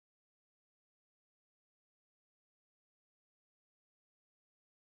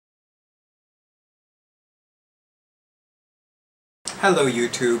Hello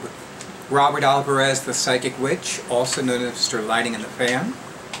YouTube. Robert Alvarez, the Psychic Witch, also known as Mr. Lighting and the Fan.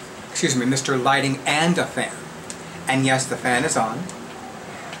 Excuse me, Mr. Lighting and a Fan. And yes, the fan is on.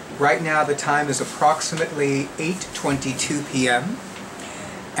 Right now the time is approximately 8:22 p.m.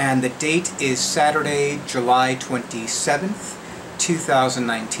 and the date is Saturday, July 27th,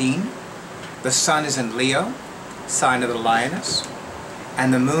 2019. The sun is in Leo, sign of the Lioness,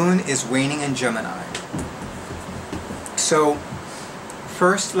 and the moon is waning in Gemini. So,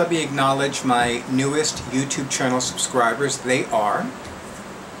 first, let me acknowledge my newest YouTube channel subscribers. They are,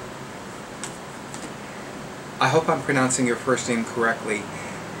 I hope I'm pronouncing your first name correctly,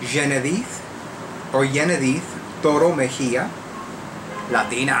 Genevieve Toro Mejia,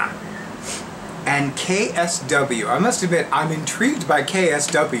 Latina, and KSW. I must admit, I'm intrigued by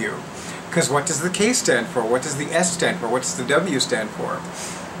KSW, because what does the K stand for? What does the S stand for? What does the W stand for?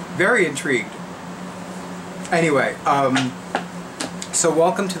 Very intrigued. Anyway, so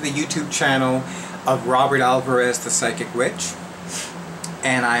welcome to the YouTube channel of Robert Alvarez, the Psychic Witch.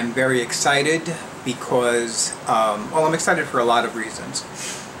 And I'm very excited because, well, I'm excited for a lot of reasons.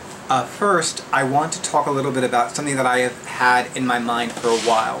 First, I want to talk a little bit about something that I have had in my mind for a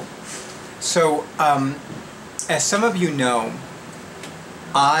while. So, as some of you know,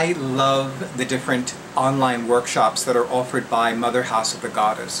 I love the different online workshops that are offered by Mother House of the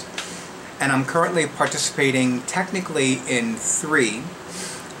Goddess. And I'm currently participating technically in 3,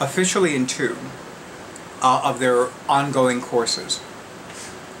 officially in 2, of their ongoing courses.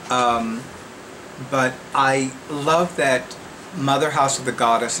 But I love that Mother House of the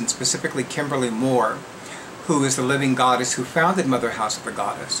Goddess, and specifically Kimberly Moore, who is the living goddess who founded Mother House of the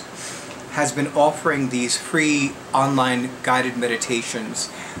Goddess, has been offering these free online guided meditations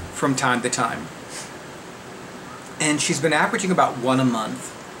from time to time. And she's been averaging about 1 a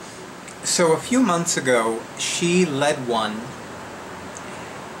month. So a few months ago, she led one,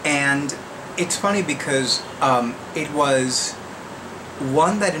 and it's funny because it was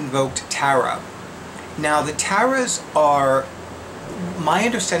one that invoked Tara. Now the Taras are, my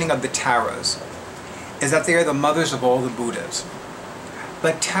understanding of the Taras is that they are the mothers of all the Buddhas.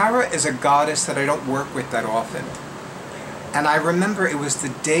 But Tara is a goddess that I don't work with that often. And I remember it was the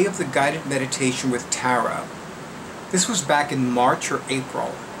day of the guided meditation with Tara. This was back in March or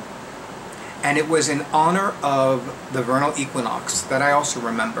April. And it was in honor of the vernal equinox that I also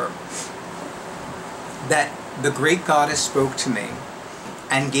remember that the great goddess spoke to me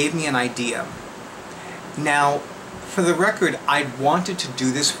and gave me an idea. Now, for the record, I'd wanted to do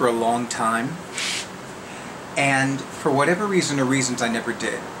this for a long time, and for whatever reason or reasons I never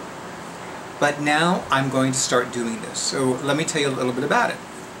did. But now I'm going to start doing this. So let me tell you a little bit about it.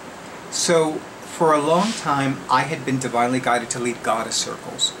 So for a long time I had been divinely guided to lead goddess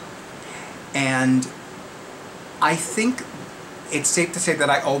circles. And I think it's safe to say that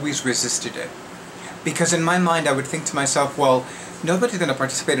I always resisted it. Because in my mind I would think to myself, well, nobody's going to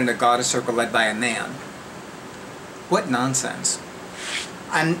participate in a goddess circle led by a man. What nonsense.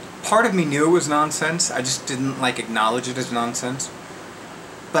 And part of me knew it was nonsense, I just didn't acknowledge it as nonsense.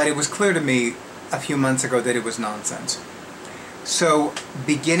 But it was clear to me a few months ago that it was nonsense. So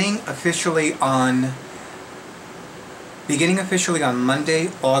beginning officially on Monday,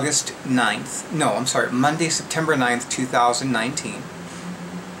 Monday, September 9th, 2019,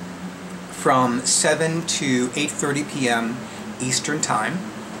 from 7 to 8:30 p.m. Eastern Time,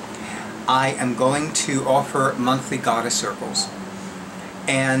 I am going to offer monthly goddess circles.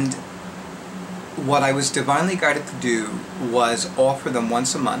 And what I was divinely guided to do was offer them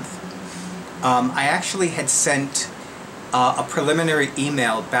once a month. I actually had sent a preliminary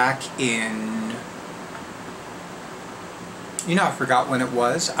email back in, I forgot when it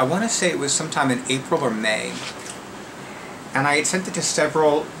was. I want to say it was sometime in April or May. And I had sent it to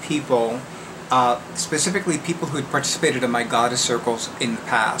several people, specifically people who had participated in my goddess circles in the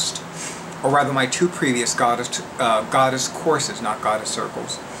past. Or rather my 2 previous goddess courses, not goddess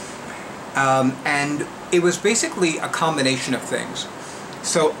circles. And it was basically a combination of things.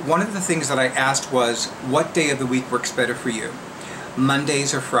 So one of the things that I asked was, what day of the week works better for you?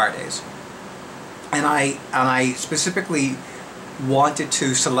 Mondays or Fridays? And I specifically wanted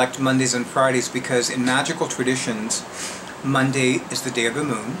to select Mondays and Fridays because in magical traditions, Monday is the day of the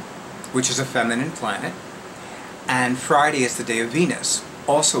moon, which is a feminine planet, and Friday is the day of Venus,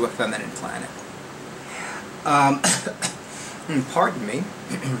 also a feminine planet. Pardon me.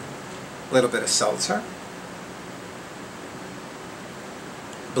 A little bit of seltzer.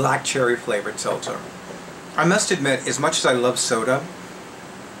 Black cherry flavored seltzer. I must admit, as much as I love soda,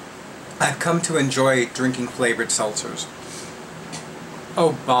 I've come to enjoy drinking flavored seltzers.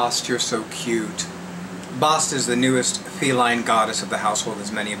 Oh, Bost, you're so cute. Bast is the newest feline goddess of the household,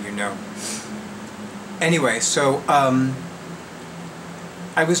 as many of you know. Anyway, so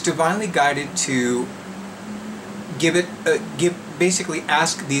I was divinely guided to basically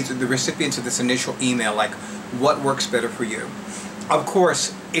ask the recipients of this initial email, like, what works better for you? Of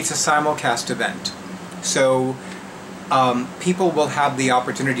course, it's a simulcast event, so people will have the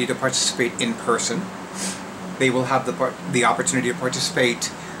opportunity to participate in person. They will have the opportunity to participate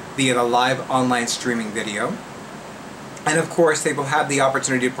via the live online streaming video. And of course, they will have the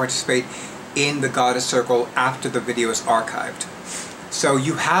opportunity to participate in the Goddess Circle after the video is archived. So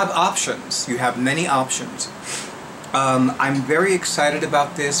you have options. You have many options. I'm very excited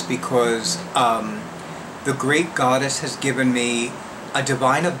about this because the Great Goddess has given me a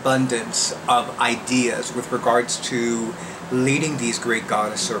divine abundance of ideas with regards to leading these Great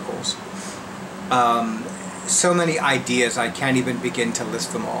Goddess Circles. So many ideas, I can't even begin to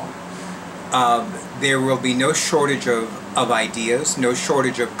list them all. There will be no shortage of ideas, no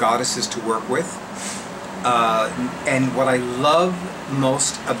shortage of goddesses to work with. And what I love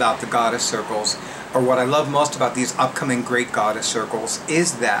most about the Goddess Circles, or what I love most about these upcoming Great Goddess Circles,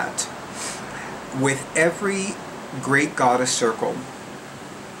 is that with every Great Goddess Circle,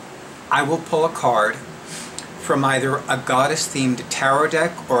 I will pull a card from either a goddess-themed tarot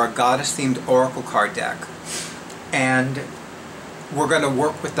deck or a goddess-themed oracle card deck. And we're going to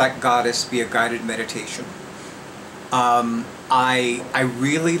work with that goddess via guided meditation. I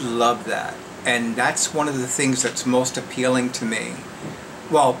really love that. And that's one of the things that's most appealing to me.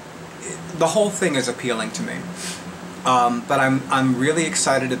 Well, the whole thing is appealing to me. But I'm really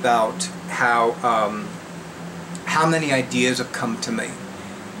excited about how many ideas have come to me.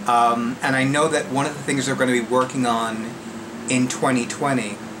 And I know that one of the things we're going to be working on in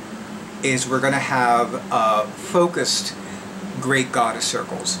 2020 is we're going to have focused Great Goddess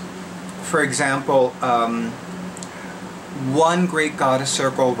Circles. For example, one Great Goddess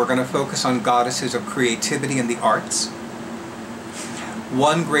Circle, we're going to focus on goddesses of creativity and the arts.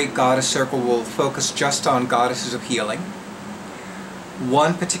 One Great Goddess Circle will focus just on goddesses of healing.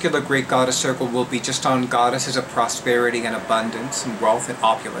 One particular Great Goddess Circle will be just on goddesses of prosperity and abundance and wealth and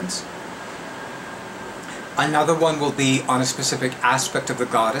opulence. Another one will be on a specific aspect of the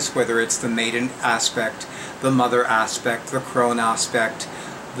goddess, whether it's the maiden aspect, the mother aspect, the crone aspect,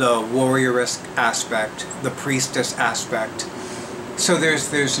 the warrioress aspect, the priestess aspect. So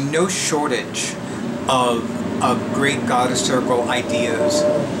there's no shortage of Great Goddess Circle ideas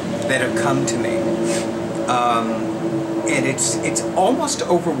that have come to me. And it's almost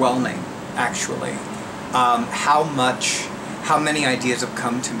overwhelming, actually, how many ideas have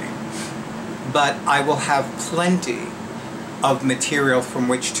come to me. But I will have plenty of material from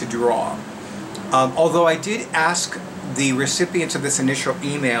which to draw. Although I did ask the recipients of this initial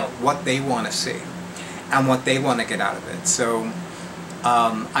email what they want to see and what they want to get out of it. So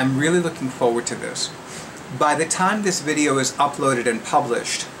I'm really looking forward to this. By the time this video is uploaded and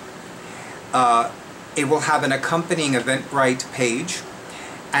published, it will have an accompanying Eventbrite page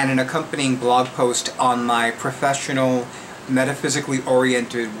and an accompanying blog post on my professional, metaphysically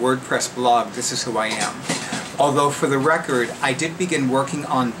oriented WordPress blog, This Is Who I Am. Although for the record, I did begin working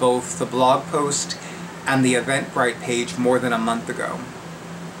on both the blog post and the Eventbrite page more than a month ago.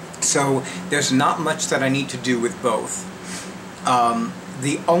 So there's not much that I need to do with both.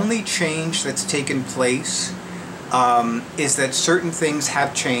 The only change that's taken place is that certain things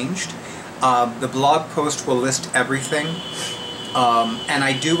have changed. The blog post will list everything. And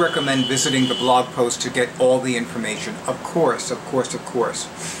I do recommend visiting the blog post to get all the information. Of course.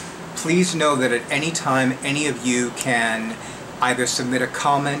 Please know that at any time, any of you can either submit a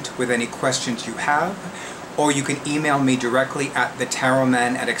comment with any questions you have, or you can email me directly at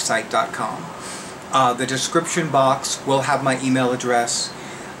thetarotman@excite.com. The description box will have my email address,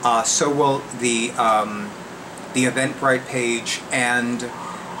 so will the Eventbrite page, and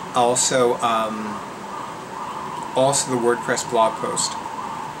also the WordPress blog post.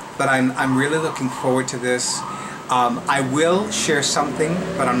 But I'm really looking forward to this. I will share something,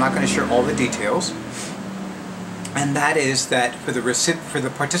 but I'm not going to share all the details. And that is that for the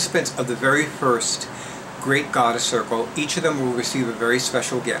participants of the very first Great Goddess Circle, each of them will receive a very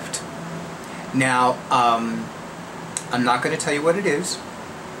special gift. Now, I'm not going to tell you what it is,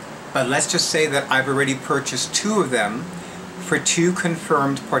 but let's just say that I've already purchased 2 of them for 2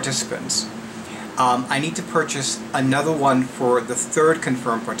 confirmed participants. I need to purchase another one for the 3rd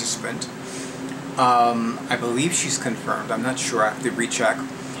confirmed participant. I believe she's confirmed. I'm not sure. I have to recheck.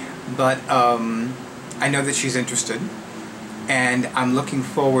 But I know that she's interested, and I'm looking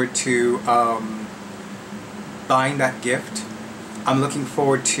forward to buying that gift I'm looking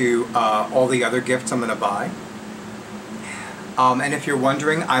forward to all the other gifts I'm going to buy. And if you're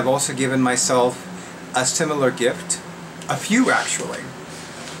wondering, I've also given myself a similar gift, a few actually.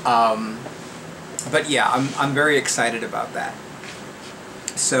 But yeah, I'm very excited about that.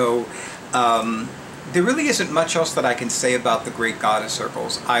 So there really isn't much else that I can say about the Great Goddess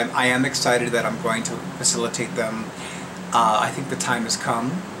Circles. I am excited that I'm going to facilitate them. I think the time has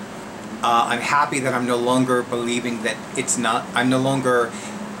come. I'm happy that I'm no longer believing that I'm no longer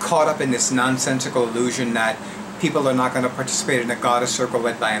caught up in this nonsensical illusion that people are not going to participate in a goddess circle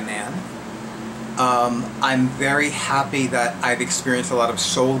led by a man. I'm very happy that I've experienced a lot of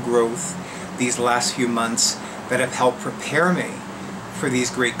soul growth these last few months that have helped prepare me for these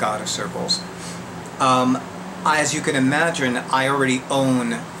great goddess circles. As you can imagine, I already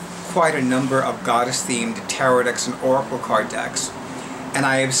own quite a number of goddess-themed tarot decks and oracle card decks. And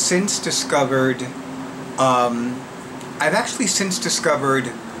I have since discovered, I've actually since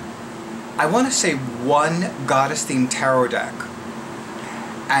discovered, I want to say one goddess-themed tarot deck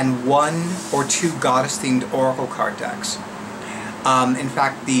and one or two goddess-themed oracle card decks. In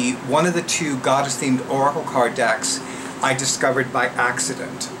fact, one of the two goddess-themed oracle card decks I discovered by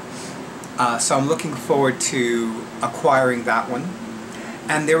accident. So I'm looking forward to acquiring that one.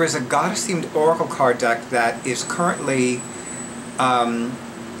 And there is a goddess-themed oracle card deck that is currently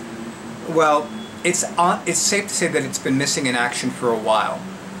well, it's safe to say that it's been missing in action for a while.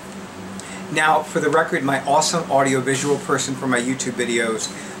 Now, for the record, my awesome audio-visual person for my YouTube videos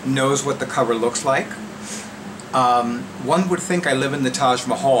knows what the cover looks like. One would think I live in the Taj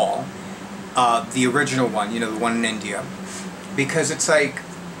Mahal, the original one, you know, the one in India. Because it's like,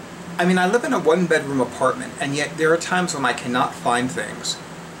 I mean, I live in a one-bedroom apartment, and yet there are times when I cannot find things.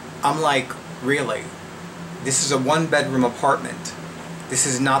 I'm like, really? This is a one-bedroom apartment. This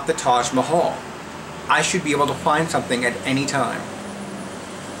is not the Taj Mahal. I should be able to find something at any time.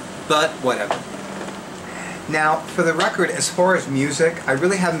 But whatever. Now, for the record, as far as music, I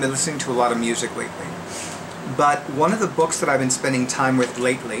really haven't been listening to a lot of music lately. But one of the books that I've been spending time with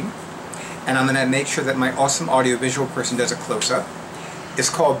lately, and I'm going to make sure that my awesome audio-visual person does a close-up, is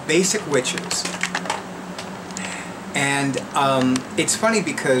called Basic Witches. And it's funny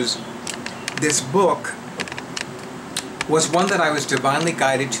because this book was one that I was divinely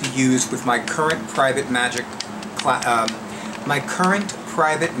guided to use with my current private magic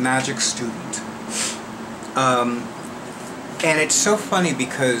student. And it's so funny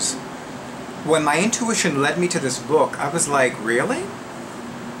because when my intuition led me to this book, I was like, really?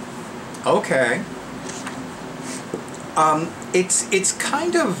 Okay. It's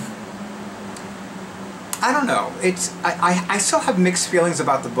kind of, I don't know, I still have mixed feelings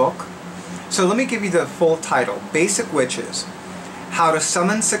about the book. So let me give you the full title. Basic Witches: How to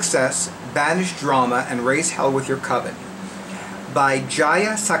Summon Success, Banish Drama, and Raise Hell with Your Coven, by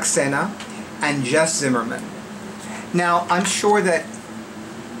Jaya Saxena and Jess Zimmerman. Now, I'm sure that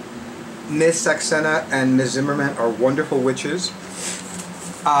Ms. Saxena and Ms. Zimmerman are wonderful witches,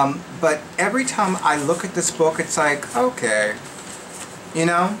 but every time I look at this book, it's like, okay, you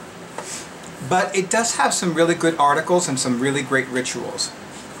know? But it does have some really good articles and some really great rituals.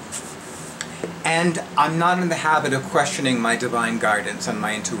 And I'm not in the habit of questioning my divine guidance and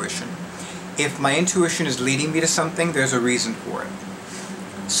my intuition. If my intuition is leading me to something, there's a reason for it.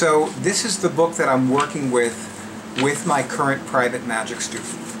 So this is the book that I'm working with my current private magic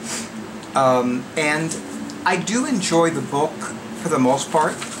student. And I do enjoy the book for the most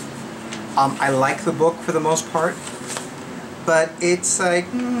part. I like the book for the most part. But it's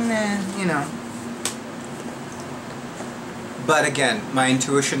like, nah, you know. But again, my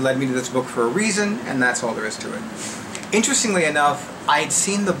intuition led me to this book for a reason, and that's all there is to it. Interestingly enough, I had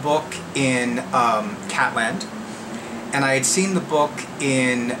seen the book in Catland, and I had seen the book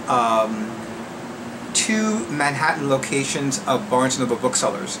in two Manhattan locations of Barnes & Noble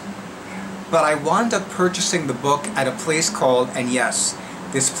booksellers. But I wound up purchasing the book at a place called, and yes,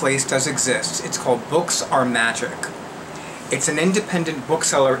 this place does exist, it's called Books Are Magic. It's an independent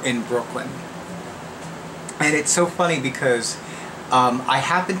bookseller in Brooklyn. And it's so funny because I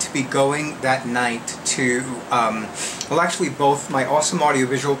happened to be going that night to, well actually both my awesome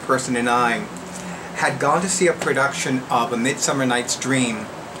audiovisual person and I had gone to see a production of A Midsummer Night's Dream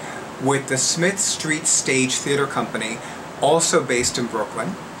with the Smith Street Stage Theater Company, also based in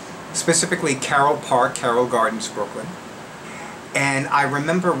Brooklyn, specifically Carroll Park, Carroll Gardens, Brooklyn. And I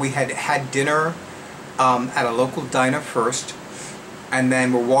remember we had had dinner at a local diner first, and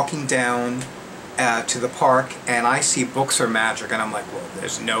then we're walking down to the park, and I see Books Are Magic, and I'm like, well,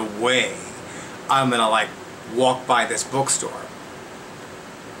 there's no way I'm gonna like walk by this bookstore.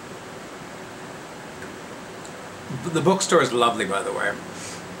 The bookstore is lovely, by the way.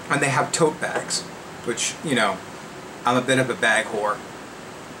 And they have tote bags, which, you know, I'm a bit of a bag whore.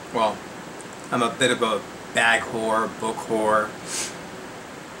 Well, I'm a bit of a bag whore, book whore,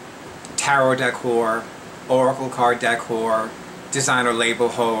 tarot deck whore, oracle card deck whore, designer label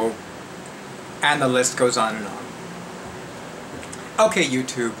hoe, and the list goes on and on. Okay,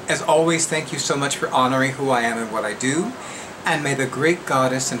 YouTube, as always, thank you so much for honoring who I am and what I do, and may the great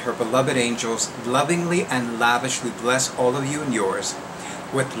goddess and her beloved angels lovingly and lavishly bless all of you and yours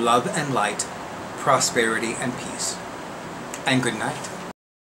with love and light, prosperity and peace. And good night.